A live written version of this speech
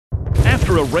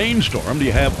After a rainstorm, do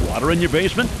you have water in your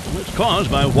basement? Well, it's caused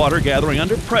by water gathering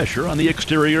under pressure on the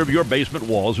exterior of your basement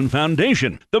walls and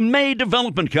foundation. The May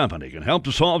Development Company can help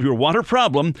to solve your water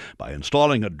problem by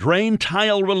installing a drain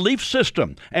tile relief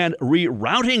system and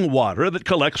rerouting water that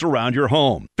collects around your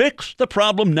home. Fix the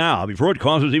problem now before it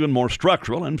causes even more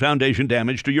structural and foundation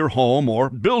damage to your home or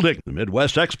building. The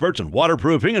Midwest experts in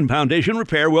waterproofing and foundation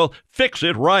repair will fix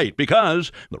it right,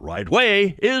 because the right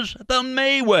way is the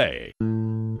May way.